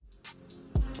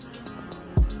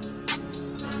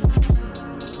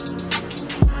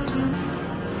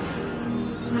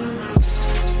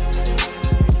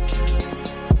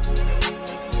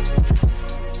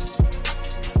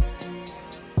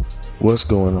What's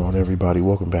going on, everybody?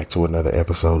 Welcome back to another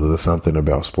episode of the Something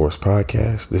About Sports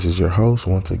podcast. This is your host,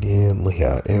 once again,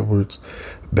 Leon Edwards,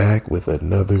 back with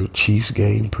another Chiefs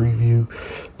game preview.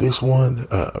 This one,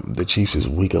 the Chiefs'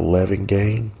 Week 11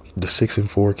 game. The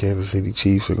 6-4 Kansas City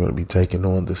Chiefs are going to be taking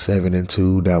on the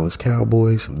 7-2 Dallas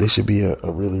Cowboys. This should be a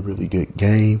really, really good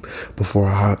game. Before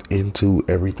I hop into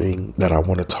everything that I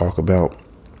want to talk about,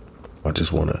 I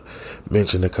just want to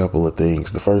mention a couple of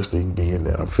things. The first thing being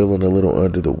that I'm feeling a little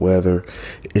under the weather.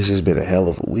 It's just been a hell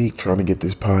of a week trying to get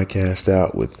this podcast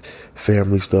out with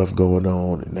family stuff going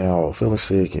on. And now I'm feeling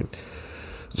sick and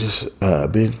just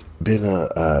been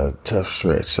a tough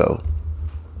stretch. So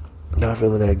not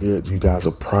feeling that good. You guys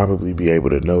will probably be able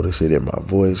to notice it in my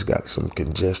voice. Got some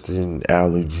congestion,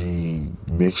 allergy,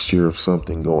 mixture of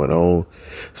something going on.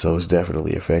 So it's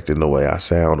definitely affecting the way I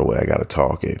sound, the way I got to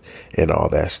talk and all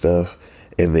that stuff.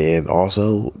 And then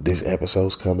also this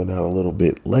episode's coming out a little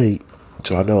bit late.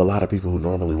 So I know a lot of people who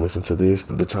normally listen to this,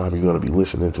 the time you're going to be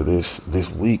listening to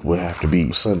this week will have to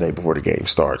be Sunday before the game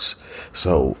starts.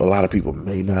 So a lot of people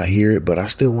may not hear it, but I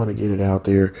still want to get it out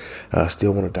there.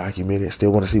 Still want to document it.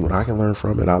 Still want to see what I can learn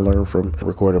from it. I learned from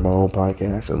recording my own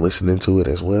podcast and listening to it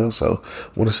as well. So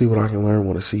want to see what I can learn.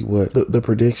 Want to see what the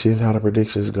predictions, how the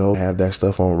predictions go. Have that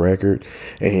stuff on record.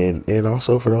 And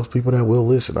also for those people that will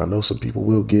listen, I know some people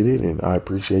will get it, and I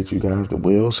appreciate you guys that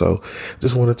will. So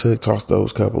just wanted to toss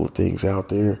those couple of things out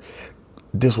there.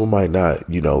 This one might not,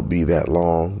 be that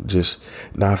long. Just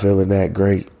not feeling that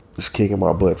great. Just kicking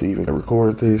my butt to even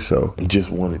record this. So just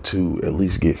wanted to at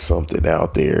least get something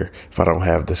out there. If I don't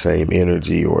have the same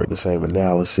energy or the same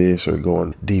analysis or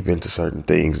going deep into certain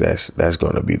things, that's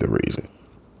going to be the reason.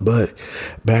 But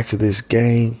back to this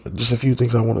game, just a few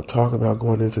things I want to talk about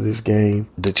going into this game.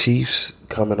 The Chiefs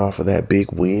coming off of that big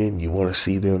win, you want to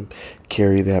see them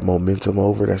carry that momentum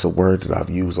over. That's a word that I've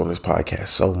used on this podcast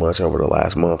so much over the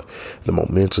last month. The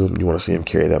momentum, you want to see them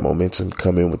carry that momentum,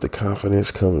 come in with the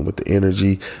confidence, come in with the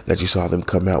energy that you saw them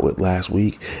come out with last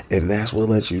week. And that's what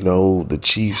lets you know the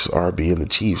Chiefs are being the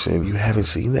Chiefs. And you haven't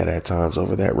seen that at times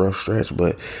over that rough stretch.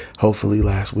 But hopefully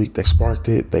last week they sparked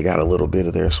it. They got a little bit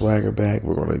of their swagger back.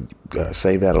 We're going to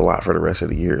say that a lot for the rest of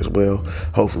the year as well.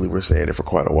 Hopefully we're saying it for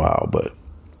quite a while. But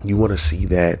you want to see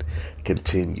that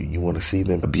continue. You want to see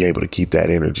them be able to keep that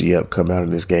energy up, come out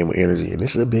in this game with energy. And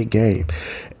this is a big game.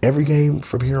 Every game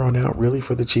from here on out, really,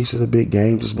 for the Chiefs is a big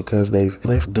game just because they've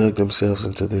dug themselves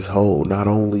into this hole, not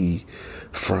only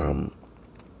from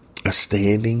a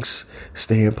standings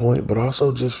standpoint, but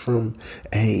also just from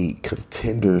a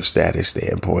contender status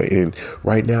standpoint. And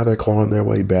right now they're clawing their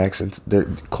way back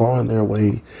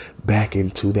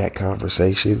into that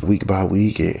conversation week by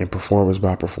week and performance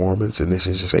by performance. And this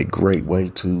is just a great way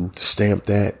to stamp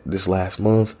that this last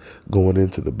month going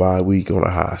into the bye week on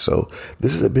a high. So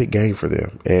this is a big game for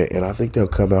them. And I think they'll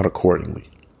come out accordingly.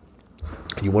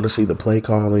 You want to see the play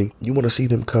calling. You want to see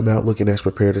them come out looking as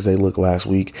prepared as they looked last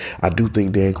week. I do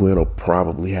think Dan Quinn will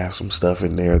probably have some stuff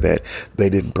in there that they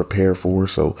didn't prepare for,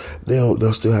 so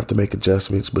they'll still have to make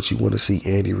adjustments, but you want to see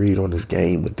Andy Reid on this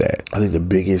game with that. I think the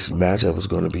biggest matchup is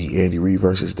going to be Andy Reid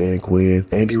versus Dan Quinn.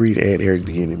 Andy Reid and Eric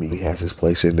Bieniemy has his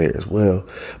place in there as well,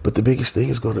 but the biggest thing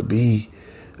is going to be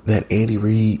that Andy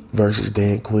Reid versus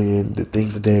Dan Quinn, the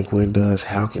things that Dan Quinn does,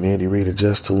 how can Andy Reid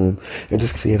adjust to him, and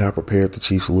just seeing how prepared the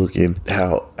Chiefs look and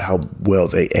how well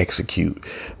they execute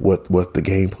what the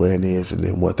game plan is, and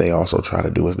then what they also try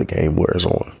to do as the game wears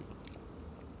on.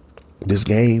 This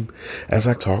game, as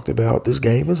I talked about, this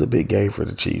game is a big game for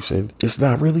the Chiefs, and it's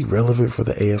not really relevant for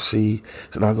the AFC.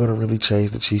 It's not going to really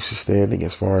change the Chiefs' standing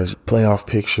as far as playoff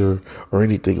picture or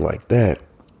anything like that.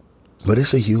 But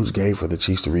it's a huge game for the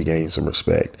Chiefs to regain some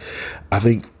respect. I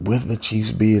think with the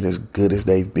Chiefs being as good as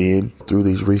they've been through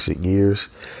these recent years,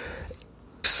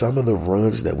 some of the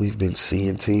runs that we've been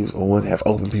seeing teams on have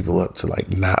opened people up to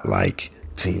not like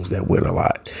teams that win a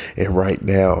lot. And right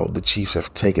now, the Chiefs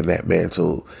have taken that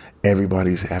mantle.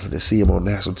 Everybody's having to see him on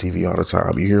national TV all the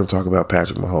time. You hear him talk about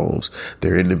Patrick Mahomes.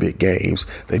 They're in the big games.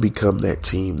 They become that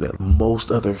team that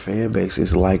most other fan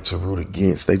bases like to root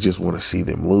against. They just want to see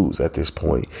them lose at this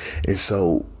point. And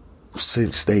so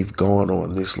since they've gone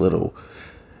on this little,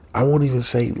 I won't even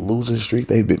say losing streak,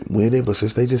 they've been winning, but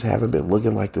since they just haven't been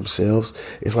looking like themselves,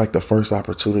 it's like the first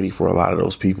opportunity for a lot of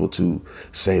those people to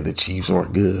say the Chiefs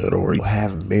aren't good or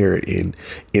have merit in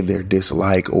their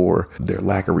dislike or their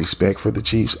lack of respect for the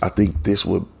Chiefs. I think this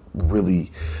would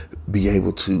really be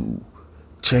able to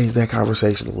change that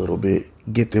conversation a little bit,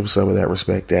 get them some of that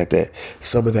respect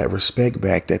some of that respect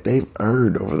back that they've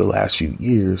earned over the last few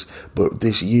years, but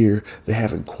this year they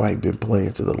haven't quite been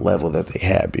playing to the level that they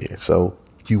have been. So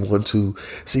You want to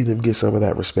see them get some of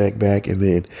that respect back and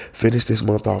then finish this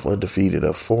month off undefeated, a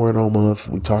 4-0 month.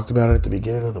 We talked about it at the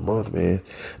beginning of the month, man.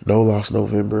 No loss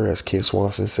November, as Ken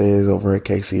Swanson says over at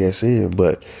KCSN.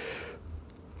 But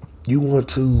you want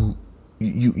to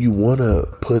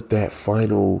put that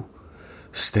final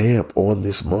stamp on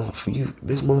this month.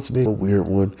 This month's been a weird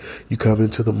one. You come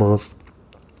into the month,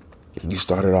 you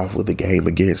started off with a game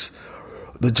against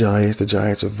the Giants. The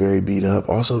Giants are very beat up,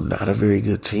 also not a very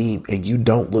good team, and you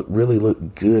don't really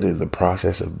look good in the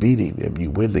process of beating them. You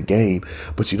win the game,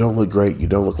 but you don't look great. You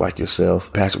don't look like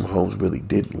yourself. Patrick Mahomes really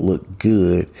didn't look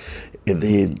good. And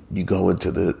then you go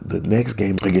into the next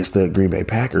game against the Green Bay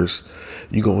Packers.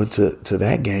 You go into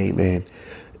that game, and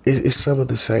it's some of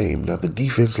the same. Now, the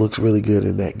defense looks really good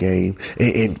in that game.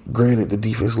 And granted, the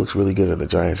defense looks really good in the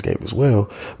Giants game as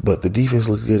well. But the defense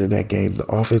looked good in that game. The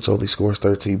offense only scores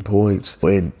 13 points.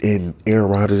 And Aaron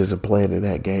Rodgers isn't playing in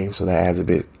that game, so that adds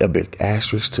a big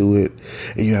asterisk to it.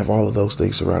 And you have all of those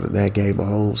things surrounding that game.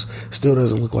 Mahomes still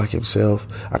doesn't look like himself.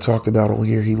 I talked about on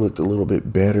here, he looked a little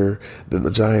bit better than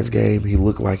the Giants game. He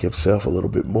looked like himself a little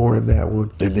bit more in that one.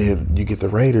 And then you get the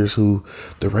Raiders, the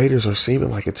Raiders are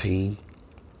seeming like a team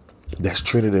that's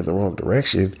trending in the wrong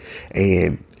direction.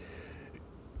 And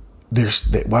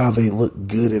while they look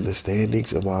good in the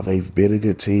standings and while they've been a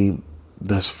good team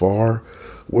thus far,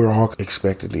 we're all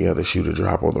expecting the other shoe to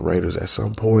drop on the Raiders at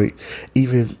some point.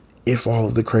 Even if all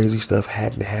of the crazy stuff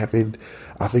hadn't happened,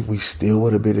 I think we still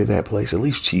would have been in that place, at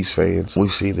least Chiefs fans. We've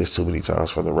seen this too many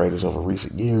times from the Raiders over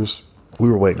recent years. We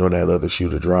were waiting on that other shoe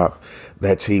to drop.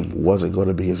 That team wasn't going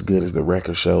to be as good as the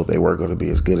record showed. They weren't going to be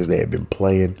as good as they had been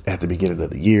playing at the beginning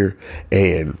of the year.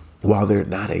 And while they're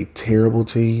not a terrible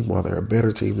team, while they're a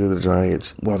better team than the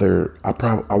Giants,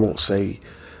 I won't say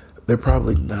they're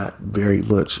probably not very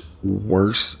much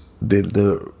worse than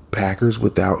the Packers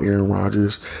without Aaron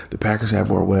Rodgers. The Packers have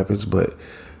more weapons, but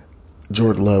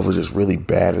Jordan Love was just really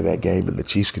bad in that game, and the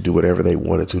Chiefs could do whatever they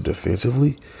wanted to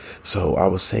defensively. So I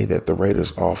would say that the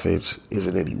Raiders' offense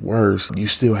isn't any worse. You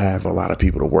still have a lot of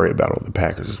people to worry about on the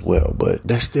Packers as well, but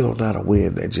that's still not a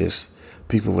win that just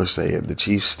people are saying the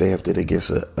Chiefs stamped it against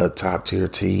a top-tier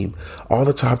team. All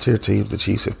the top-tier teams the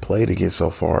Chiefs have played against so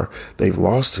far, they've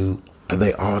lost to, and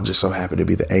they all just so happen to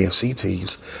be the AFC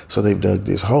teams, so they've dug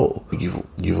this hole.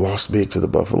 You've lost big to the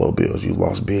Buffalo Bills. You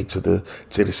lost big to the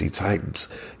Tennessee Titans.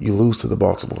 You lose to the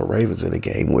Baltimore Ravens in a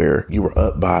game where you were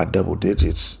up by double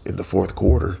digits in the fourth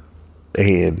quarter.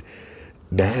 And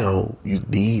now you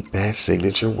need that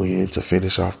signature win to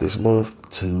finish off this month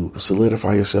to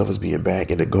solidify yourself as being back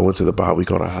and to go into the bye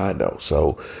week on a high note.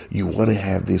 So you want to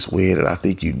have this win, and I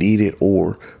think you need it,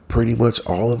 or pretty much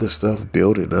all of the stuff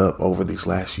building up over these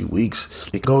last few weeks,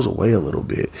 it goes away a little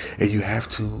bit. And you have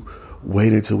to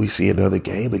wait until we see another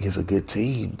game against a good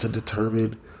team to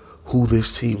determine who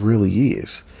this team really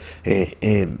is.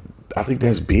 And I think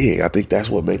that's big. I think that's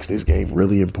what makes this game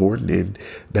really important, and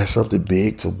that's something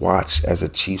big to watch as a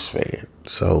Chiefs fan.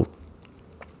 So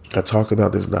I talked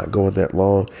about this not going that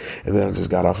long, and then I just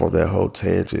got off on that whole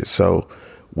tangent. So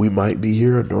we might be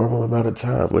here a normal amount of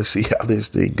time. Let's see how this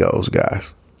thing goes,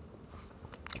 guys.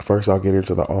 First, I'll get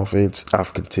into the offense.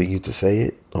 I've continued to say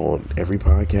it on every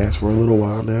podcast for a little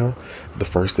while now. The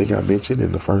first thing I mention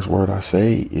and the first word I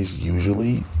say is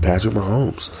usually Patrick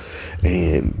Mahomes.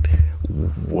 And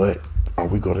what are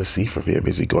we going to see from him?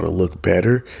 Is he going to look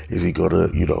better? Is he going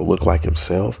to, look like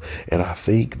himself? And I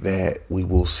think that we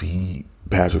will see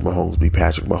Patrick Mahomes be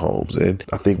Patrick Mahomes. And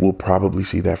I think we'll probably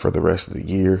see that for the rest of the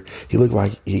year. He looked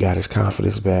like he got his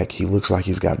confidence back. He looks like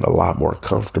he's gotten a lot more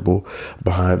comfortable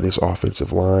behind this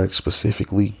offensive line,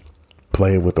 specifically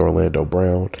playing with Orlando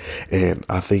Brown. And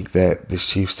I think that this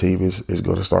Chiefs team is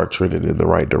going to start trending in the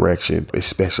right direction,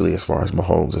 especially as far as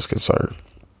Mahomes is concerned.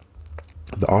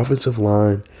 The offensive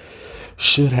line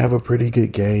should have a pretty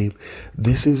good game.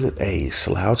 This isn't a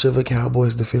slouch of a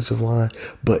Cowboys defensive line,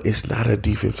 but it's not a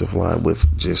defensive line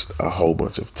with just a whole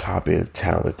bunch of top-end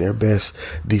talent. Their best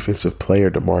defensive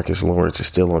player, DeMarcus Lawrence, is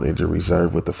still on injury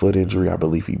reserve with the foot injury. I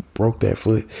believe he broke that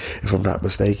foot, if I'm not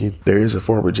mistaken. There is a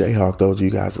former Jayhawk, though, you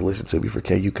guys that listen to me for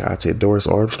KU content. Doris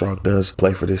Armstrong does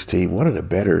play for this team. One of the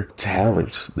better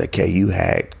talents that KU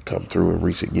had come through in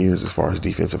recent years as far as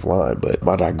defensive line, but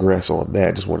I digress on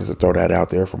that. Just wanted to throw that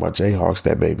out there for my Jayhawks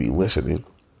that may be listening.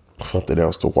 Something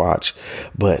else to watch.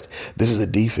 But this is a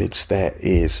defense that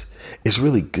is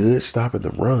really good stopping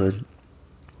the run.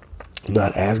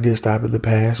 Not as good stopping the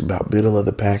pass, about middle of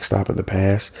the pack stopping the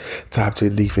pass. Top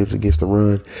 10 defense against the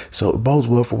run. So it bodes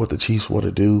well for what the Chiefs want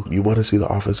to do. You want to see the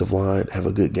offensive line have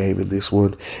a good game in this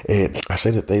one. And I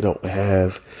say that they don't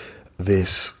have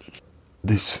this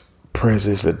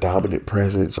presence, the dominant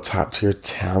presence, top tier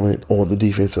talent on the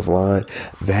defensive line.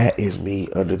 That is me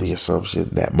under the assumption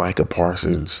that Micah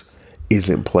Parsons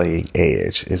isn't playing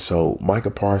edge. And so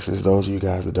Micah Parsons, those of you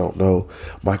guys that don't know,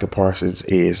 Micah Parsons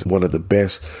is one of the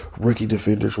best rookie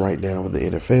defenders right now in the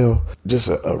NFL. Just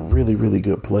a really, really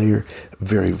good player.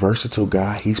 Very versatile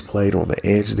guy. He's played on the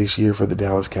edge this year for the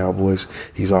Dallas Cowboys.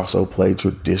 He's also played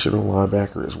traditional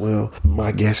linebacker as well.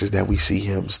 My guess is that we see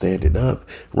him standing up,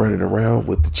 running around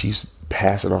with the Chiefs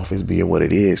passing offense being what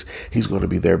it is. He's going to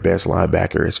be their best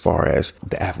linebacker as far as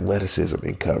the athleticism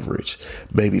and coverage.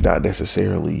 Maybe not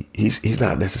necessarily, he's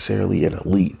not necessarily an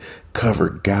elite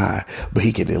cover guy, but he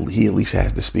at least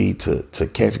has the speed to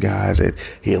catch guys, and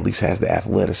he at least has the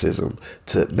athleticism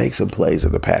to make some plays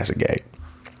in the passing game.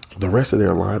 The rest of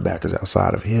their linebackers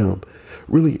outside of him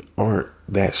really aren't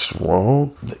that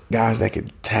strong. Guys that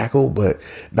can tackle, but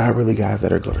not really guys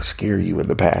that are going to scare you in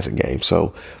the passing game.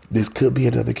 So this could be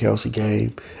another Kelce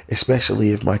game,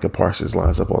 especially if Micah Parsons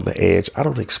lines up on the edge. I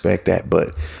don't expect that,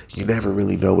 but you never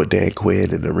really know with Dan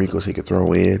Quinn and the wrinkles he could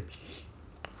throw in.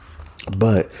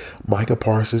 But Micah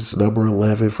Parsons, number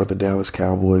 11 for the Dallas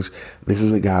Cowboys, this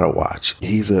is a guy to watch.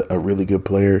 He's a really good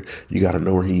player. You got to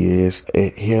know where he is.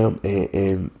 And him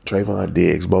and Trayvon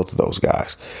Diggs, both of those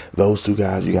guys. Those two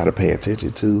guys you got to pay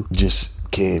attention to. Just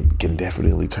can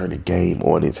definitely turn the game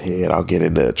on its head. I'll get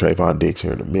into Trayvon Diggs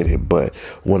here in a minute, but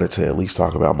wanted to at least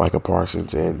talk about Micah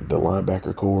Parsons and the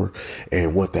linebacker core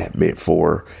and what that meant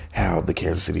for how the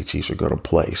Kansas City Chiefs are going to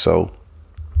play. So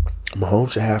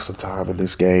Mahomes should have some time in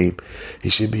this game. He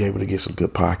should be able to get some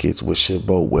good pockets, which should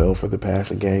bode well for the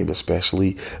passing game,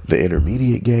 especially the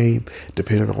intermediate game,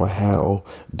 depending on how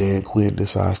Dan Quinn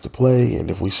decides to play. And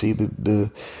if we see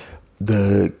the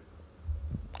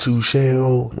two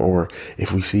shell, or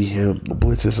if we see him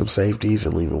blitzing some safeties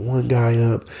and leaving one guy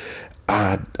up,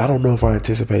 I don't know if I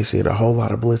anticipate seeing a whole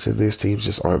lot of blitzing. These teams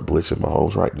just aren't blitzing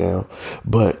Mahomes right now,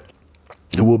 but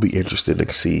it will be interesting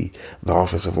to see the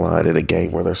offensive line in a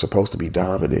game where they're supposed to be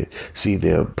dominant, see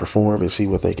them perform and see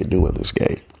what they can do in this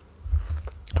game.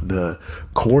 The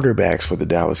cornerbacks for the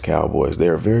Dallas Cowboys,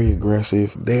 they're very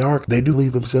aggressive. They do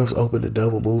leave themselves open to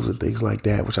double moves and things like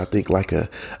that, which I think like a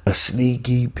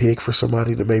sneaky pick for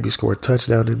somebody to maybe score a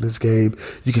touchdown in this game.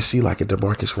 You can see like a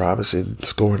Demarcus Robinson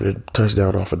scoring a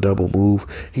touchdown off a double move.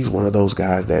 He's one of those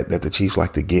guys that the Chiefs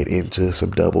like to get into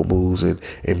some double moves and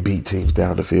beat teams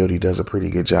down the field. He does a pretty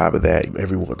good job of that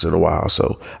every once in a while.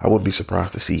 So I wouldn't be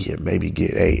surprised to see him maybe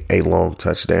get a long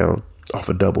touchdown off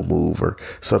a double move or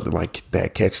something like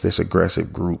that, catch this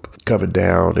aggressive group coming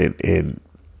down and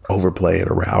overplaying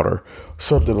a route or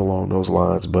something along those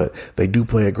lines. But they do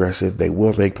play aggressive. They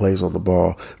will make plays on the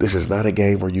ball. This is not a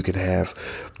game where you can have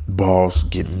balls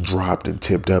getting dropped and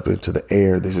tipped up into the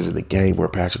air. This isn't a game where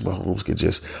Patrick Mahomes can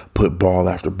just put ball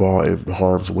after ball in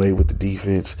harm's way with the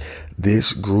defense.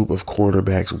 This group of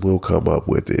cornerbacks will come up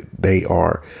with it. They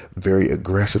are very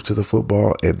aggressive to the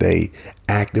football, and they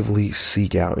actively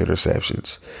seek out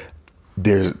interceptions.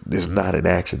 There's not an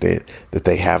accident that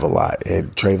they have a lot.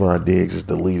 And Trayvon Diggs is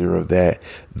the leader of that.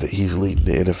 He's leading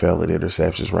the NFL in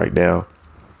interceptions right now.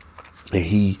 And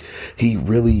he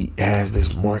really has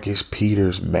this Marcus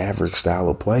Peters Maverick style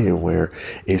of playing where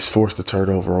it's forced to turn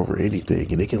over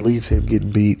anything. And it can lead to him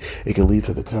getting beat. It can lead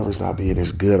to the coverage not being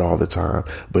as good all the time.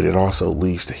 But it also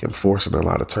leads to him forcing a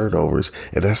lot of turnovers.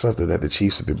 And that's something that the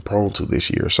Chiefs have been prone to this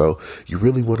year. So you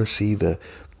really want to see the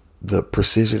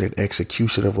precision and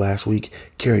execution of last week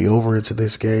carry over into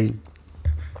this game,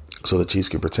 so the Chiefs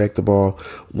can protect the ball,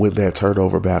 win that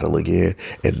turnover battle again,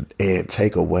 and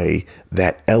take away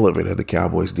that element of the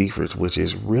Cowboys defense, which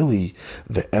is really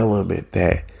the element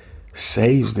that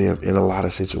saves them in a lot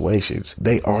of situations.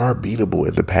 They are beatable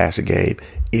in the passing game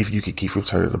if you can keep from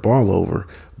turning the ball over,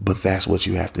 but that's what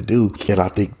you have to do. And I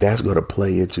think that's going to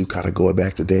play into kind of going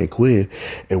back to Dan Quinn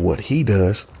and what he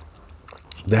does.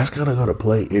 That's kind of going to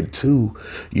play into,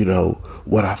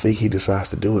 what I think he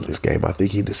decides to do in this game. I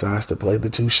think he decides to play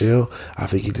the two shell. I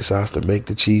think he decides to make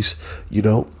the Chiefs,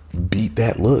 beat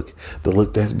that look, the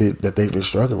look that they've been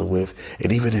struggling with.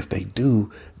 And even if they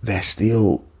do, that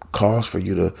still calls for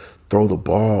you to throw the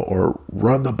ball or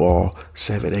run the ball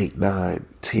 7, 8, 9,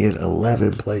 10,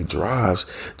 11 play drives.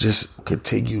 Just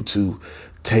continue to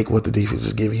take what the defense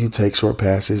is giving you, take short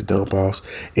passes, dump offs.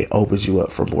 It opens you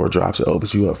up for more drops. It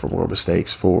opens you up for more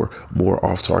mistakes, for more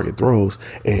off-target throws.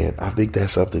 And I think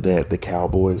that's something that the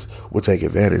Cowboys will take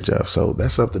advantage of. So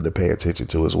that's something to pay attention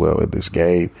to as well in this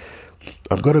game.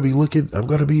 I'm going to be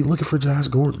looking for Josh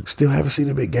Gordon. Still haven't seen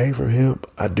a big game from him.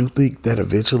 I do think that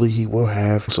eventually he will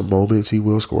have some moments. He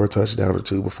will score a touchdown or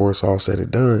two before it's all said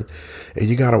and done. And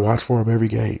you got to watch for him every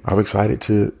game. I'm excited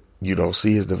to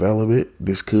see his development,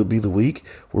 this could be the week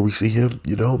where we see him,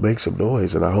 make some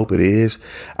noise. And I hope it is.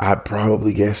 I'd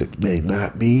probably guess it may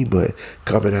not be, but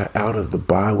coming out of the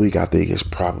bye week, I think it's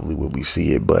probably when we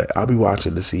see it. But I'll be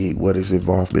watching to see what his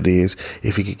involvement is,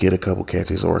 if he could get a couple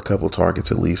catches or a couple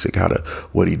targets at least, and kind of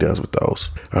what he does with those.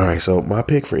 All right, so my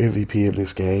pick for MVP in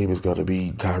this game is going to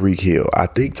be Tyreek Hill. I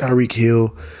think Tyreek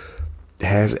Hill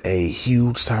has a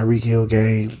huge Tyreek Hill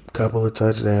game, couple of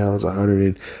touchdowns,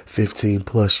 115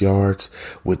 plus yards.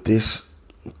 With this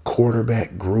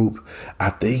quarterback group,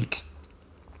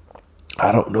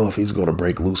 I don't know if he's going to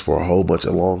break loose for a whole bunch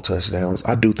of long touchdowns.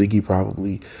 I do think he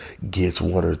probably gets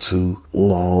one or two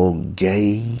long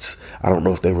gains. I don't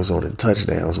know if they result in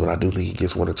touchdowns, but I do think he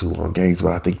gets one or two long gains.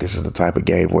 But I think this is the type of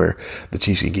game where the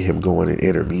Chiefs can get him going in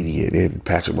intermediate, and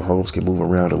Patrick Mahomes can move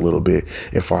around a little bit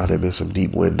and find him in some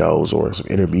deep windows or some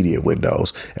intermediate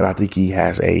windows. And I think he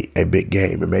has a big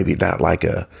game, and maybe not like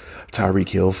a Tyreek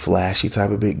Hill flashy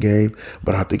type of big game,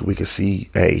 but I think we could see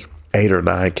a 8 or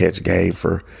 9 catch game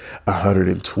for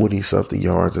 120 something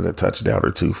yards and a touchdown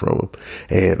or two from him.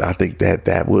 And I think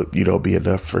that would, be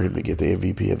enough for him to get the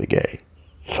MVP of the game.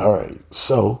 All right.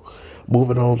 So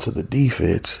moving on to the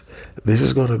defense, this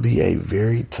is going to be a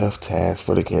very tough task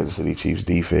for the Kansas City Chiefs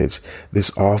defense. This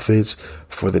offense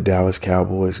for the Dallas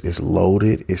Cowboys is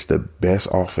loaded. It's the best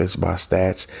offense by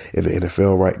stats in the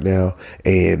NFL right now.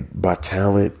 And by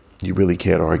talent, you really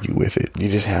can't argue with it. You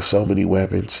just have so many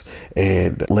weapons,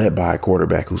 and led by a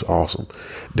quarterback who's awesome.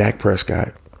 Dak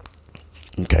Prescott.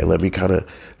 Okay, let me kind of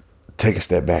take a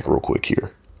step back real quick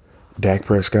here. Dak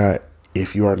Prescott,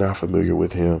 if you are not familiar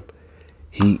with him,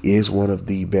 he is one of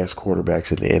the best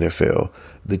quarterbacks in the NFL.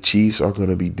 The Chiefs are going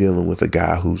to be dealing with a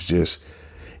guy who's just,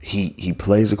 he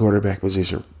plays the quarterback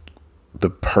position the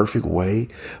perfect way,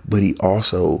 but he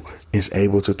also is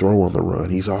able to throw on the run.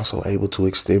 He's also able to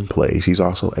extend plays. He's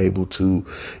also able to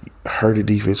hurt a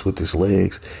defense with his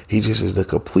legs. He just is the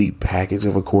complete package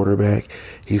of a quarterback.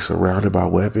 He's surrounded by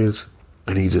weapons,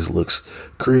 and he just looks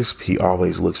crisp. He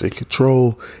always looks in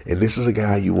control. And this is a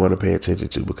guy you want to pay attention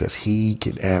to because he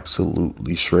can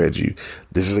absolutely shred you.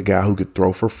 This is a guy who could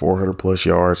throw for 400 plus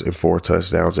yards and 4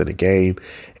 touchdowns in a game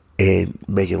and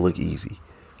make it look easy.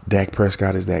 Dak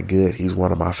Prescott is that good. He's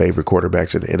one of my favorite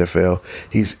quarterbacks in the NFL.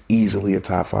 He's easily a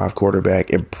top 5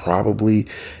 quarterback, and probably,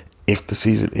 if the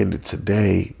season ended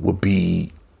today, would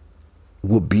be the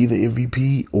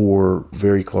MVP or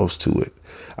very close to it.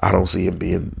 I don't see him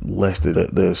being less than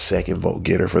the second vote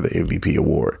getter for the MVP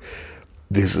award.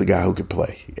 This is a guy who can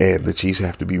play, and the Chiefs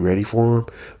have to be ready for him.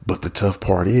 But the tough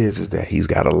part is that he's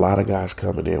got a lot of guys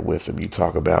coming in with him. You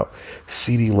talk about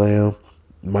CeeDee Lamb,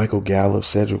 Michael Gallup,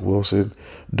 Cedric Wilson,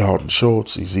 Dalton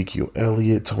Schultz, Ezekiel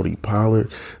Elliott, Tony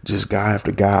Pollard, just guy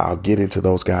after guy. I'll get into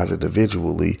those guys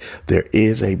individually. There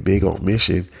is a big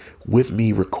omission with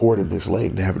me recording this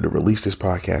late and having to release this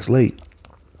podcast late.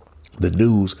 The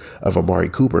news of Amari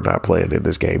Cooper not playing in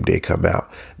this game did come out.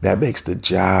 That makes the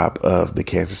job of the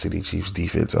Kansas City Chiefs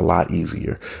defense a lot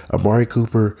easier. Amari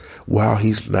Cooper, while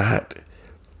he's not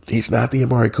the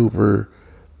Amari Cooper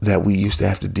that we used to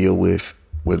have to deal with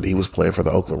when he was playing for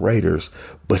the Oakland Raiders,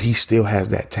 but he still has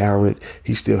that talent.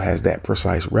 He still has that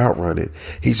precise route running.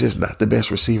 He's just not the best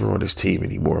receiver on his team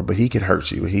anymore, but he can hurt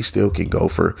you, and he still can go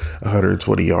for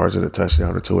 120 yards and a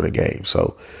touchdown or 2 in a game.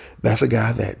 So that's a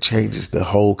guy that changes the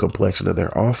whole complexion of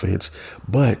their offense.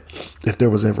 But if there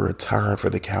was ever a time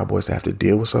for the Cowboys to have to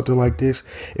deal with something like this,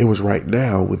 it was right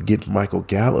now with getting Michael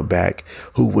Gallup back,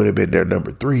 who would have been their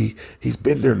number 3. He's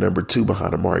been their number 2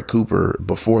 behind Amari Cooper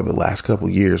before the last couple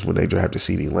years when they drafted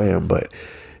CeeDee Lamb. But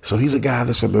so he's a guy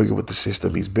that's familiar with the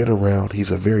system. He's been around.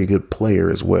 He's a very good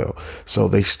player as well. So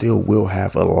they still will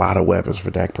have a lot of weapons for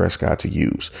Dak Prescott to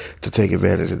use to take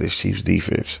advantage of this Chiefs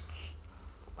defense.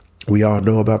 We all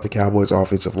know about the Cowboys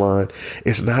offensive line.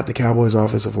 It's not the Cowboys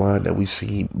offensive line that we've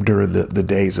seen during the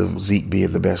days of Zeke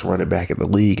being the best running back in the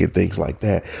league and things like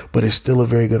that. But it's still a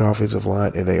very good offensive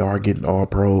line, and they are getting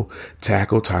all-pro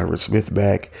tackle Tyron Smith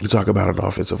back. You talk about an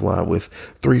offensive line with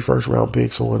 3 first-round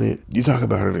picks on it. You talk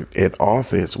about an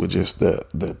offense with just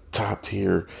the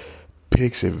top-tier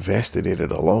picks invested in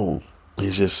it alone.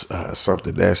 It's just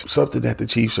something that the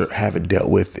Chiefs haven't dealt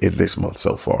with in this month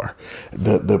so far.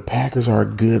 The Packers are a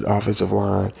good offensive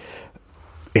line,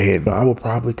 and I will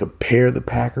probably compare the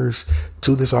Packers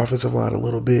to this offensive line a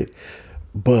little bit,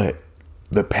 but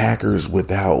the Packers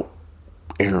without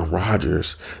Aaron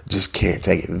Rodgers just can't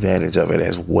take advantage of it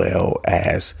as well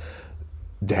as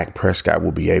Dak Prescott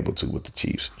will be able to with the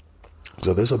Chiefs.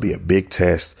 So this will be a big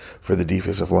test for the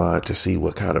defensive line to see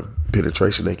what kind of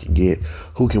penetration they can get,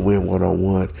 who can win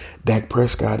one-on-one. Dak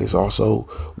Prescott is also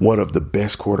one of the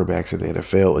best quarterbacks in the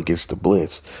NFL against the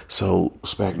blitz. So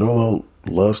Spagnuolo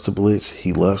loves to blitz.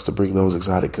 He loves to bring those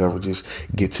exotic coverages,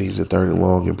 get teams in third and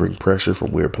long, and bring pressure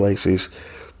from weird places.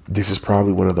 This is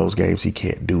probably one of those games he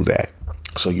can't do that.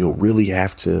 So you'll really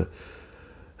have to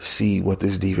see what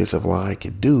this defensive line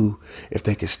can do if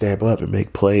they can step up and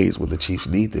make plays when the Chiefs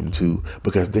need them to,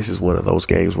 because this is one of those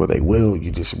games where they will. You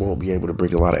just won't be able to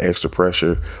bring a lot of extra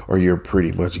pressure, or you're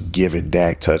pretty much giving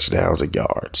Dak touchdowns and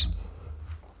yards.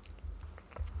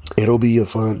 It'll be a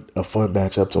fun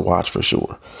matchup to watch for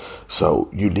sure.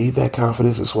 So you need that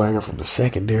confidence and swagger from the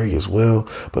secondary as well,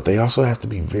 but they also have to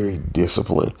be very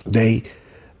disciplined.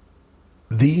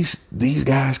 These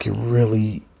guys can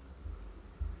really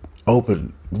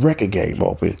wreck a game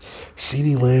open.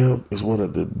 CeeDee Lamb is one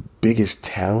of the biggest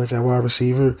talents at wide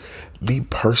receiver. Me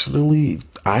personally,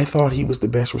 I thought he was the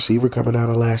best receiver coming out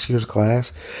of last year's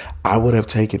class. I would have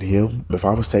taken him. If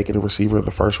I was taking a receiver in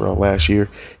the first round last year,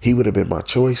 he would have been my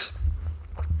choice.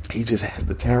 He just has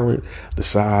the talent, the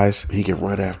size. He can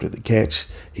run after the catch.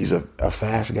 He's a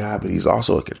fast guy, but he's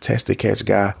also a contested catch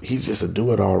guy. He's just a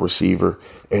do-it-all receiver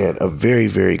and a very,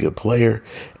 very good player.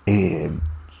 And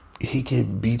he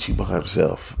can beat you by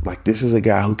himself. Like, this is a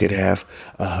guy who could have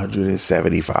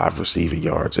 175 receiving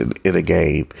yards in a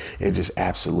game and just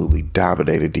absolutely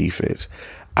dominate a defense.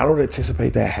 I don't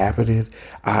anticipate that happening.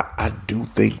 I do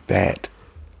think that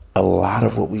a lot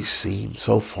of what we've seen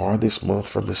so far this month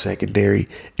from the secondary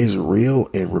is real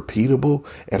and repeatable.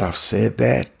 And I've said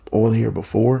that on here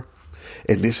before.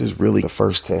 And this is really the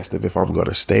first test of if I'm going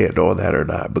to stand on that or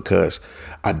not, because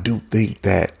I do think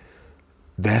that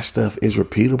stuff is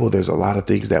repeatable. There's a lot of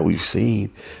things that we've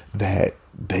seen that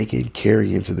they can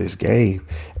carry into this game,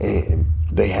 and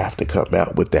they have to come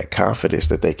out with that confidence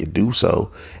that they can do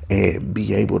so and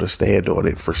be able to stand on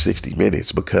it for 60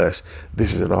 minutes, because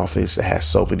this is an offense that has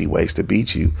so many ways to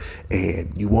beat you,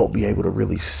 and you won't be able to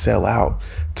really sell out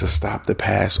to stop the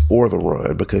pass or the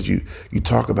run, because you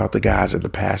talk about the guys in the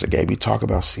passing game. You talk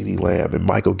about CeeDee Lamb and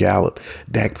Michael Gallup,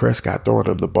 Dak Prescott throwing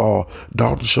them the ball,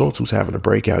 Dalton Schultz, who's having a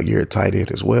breakout year at tight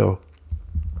end as well,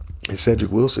 and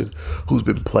Cedric Wilson, who's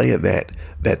been playing that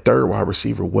third wide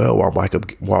receiver well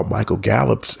while Michael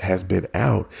Gallup has been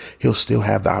out. He'll still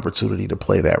have the opportunity to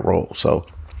play that role. So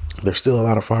there's still a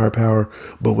lot of firepower,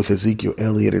 but with Ezekiel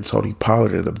Elliott and Tony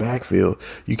Pollard in the backfield,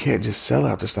 you can't just sell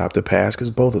out to stop the pass, because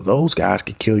both of those guys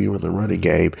can kill you in the running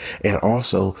game and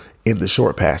also in the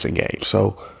short passing game.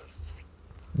 So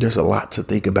there's a lot to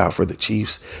think about for the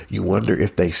Chiefs. You wonder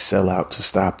if they sell out to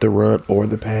stop the run or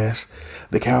the pass.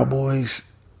 The Cowboys,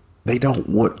 they don't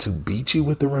want to beat you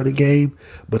with the running game,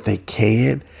 but they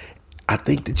can. I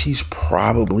think the Chiefs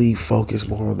probably focus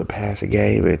more on the passing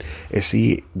game and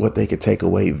see what they can take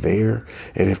away there.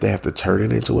 And if they have to turn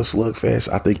it into a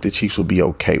slugfest, I think the Chiefs will be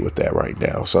okay with that right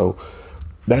now. So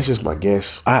that's just my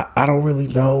guess. I don't really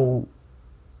know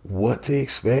what to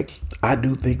expect. I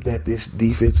do think that this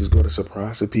defense is going to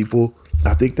surprise some people.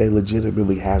 I think they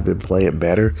legitimately have been playing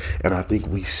better, and I think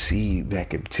we see that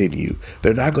continue.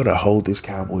 They're not going to hold this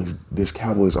Cowboys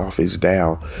offense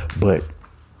down, but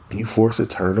you force a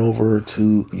turnover or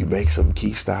two, you make some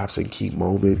key stops and key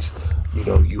moments,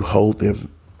 you hold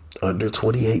them under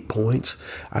 28 points.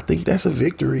 I think that's a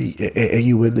victory, and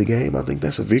you win the game. I think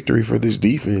that's a victory for this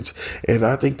defense, and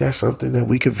I think that's something that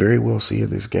we could very well see in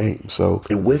this game. So,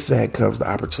 and with that comes the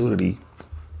opportunity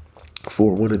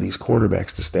for one of these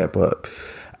cornerbacks to step up.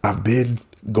 I've been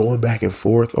going back and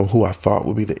forth on who I thought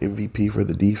would be the MVP for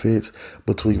the defense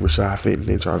between Rashad Fenton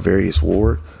and Charvarius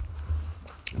Ward,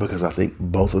 because I think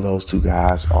both of those two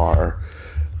guys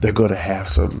they're going to have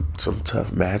some tough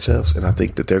matchups, and I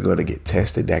think that they're going to get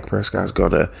tested. Dak Prescott's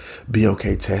going to be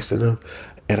okay testing them.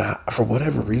 And for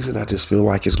whatever reason, I just feel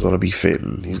like it's going to be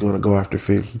Fenton. He's going to go after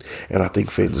Fenton, and I think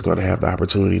Fenton's going to have the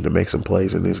opportunity to make some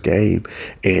plays in this game.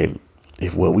 And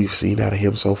if what we've seen out of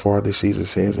him so far this season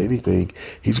says anything,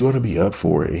 he's going to be up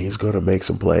for it, and he's going to make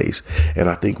some plays. And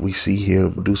I think we see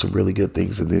him do some really good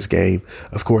things in this game.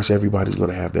 Of course, everybody's going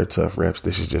to have their tough reps.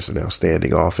 This is just an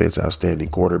outstanding offense, outstanding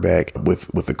quarterback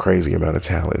with a crazy amount of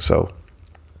talent. So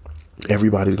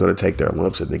everybody's going to take their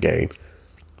lumps in the game.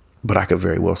 But I could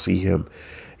very well see him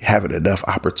having enough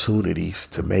opportunities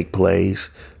to make plays,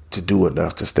 to do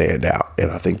enough to stand out. And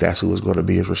I think that's who it's going to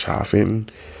be, is Rashad Fenton.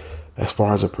 As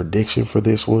far as a prediction for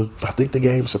this one, I think the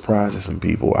game surprises some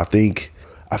people. I think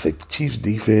the Chiefs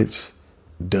defense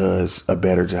does a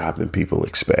better job than people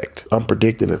expect. I'm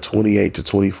predicting a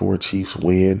 28-24 Chiefs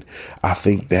win. I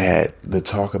think that the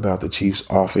talk about the Chiefs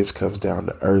offense comes down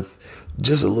to earth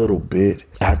just a little bit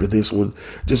after this one,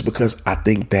 just because I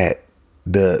think that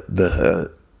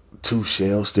the two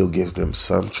shell still gives them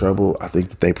some trouble. I think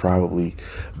that they probably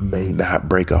may not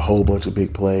break a whole bunch of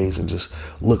big plays and just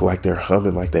look like they're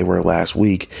humming like they were last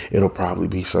week. It'll probably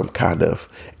be some kind of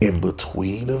in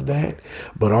between of that.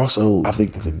 But also, I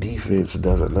think that the defense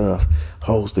does enough,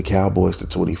 holds the Cowboys to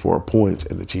 24 points,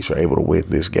 and the Chiefs are able to win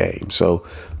this game. So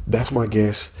that's my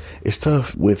guess. It's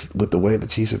tough with the way the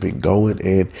Chiefs have been going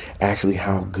and actually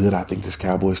how good I think this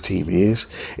Cowboys team is.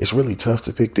 It's really tough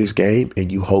to pick this game,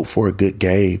 and you hope for a good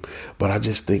game. But I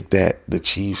just think that the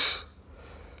Chiefs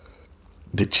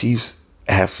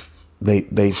have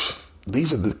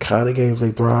these are the kind of games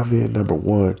they thrive in, number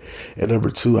one. And number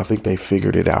two, I think they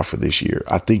figured it out for this year.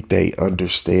 I think they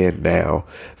understand now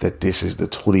that this is the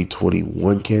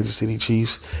 2021 Kansas City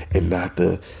Chiefs and not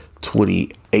the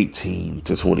 2018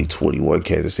 to 2021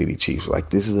 Kansas City Chiefs. Like,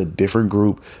 this is a different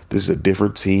group. This is a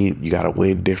different team. You got to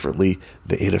win differently.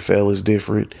 The NFL is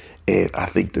different. And I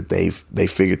think that they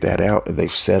figured that out, and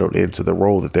they've settled into the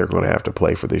role that they're going to have to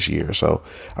play for this year. So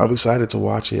I'm excited to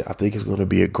watch it. I think it's going to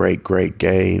be a great, great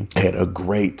game and a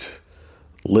great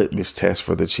litmus test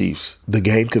for the Chiefs. The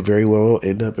game could very well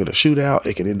end up in a shootout.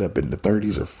 It can end up in the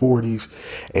 30s or 40s,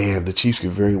 and the Chiefs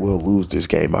could very well lose this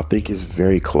game. I think it's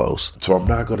very close. So I'm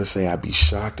not going to say I'd be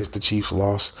shocked if the Chiefs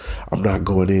lost. I'm not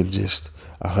going in just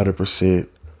 100%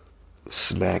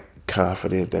 smack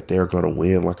confident that they're going to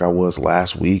win like I was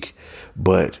last week,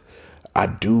 but I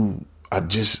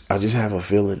just have a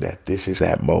feeling that this is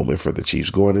that moment for the Chiefs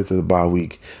going into the bye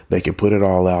week. They can put it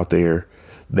all out there.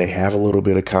 They have a little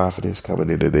bit of confidence coming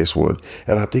into this one,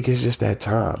 and I think it's just that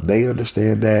time. They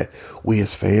understand that. We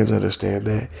as fans understand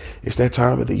that. It's that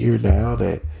time of the year now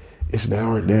that it's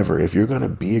now or never. If you're going to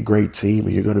be a great team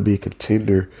and you're going to be a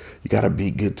contender, you got to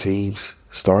beat good teams.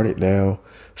 Start it now.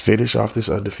 Finish off this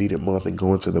undefeated month and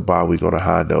go into the bye week on a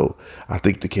high note. I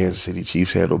think the Kansas City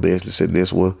Chiefs handle business in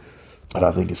this one, and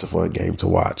I think it's a fun game to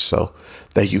watch. So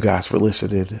thank you guys for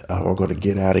listening. I'm going to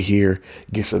get out of here,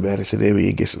 get some medicine in me,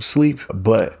 and get some sleep.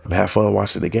 But have fun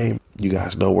watching the game. You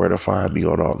guys know where to find me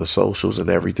on all the socials and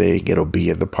everything. It'll be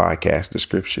in the podcast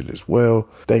description as well.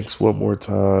 Thanks one more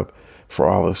time for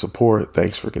all the support.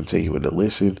 Thanks for continuing to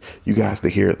listen. You guys that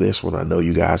hear this one, I know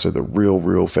you guys are the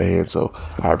real fans, so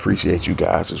I appreciate you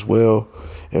guys as well.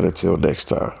 And until next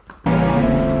time.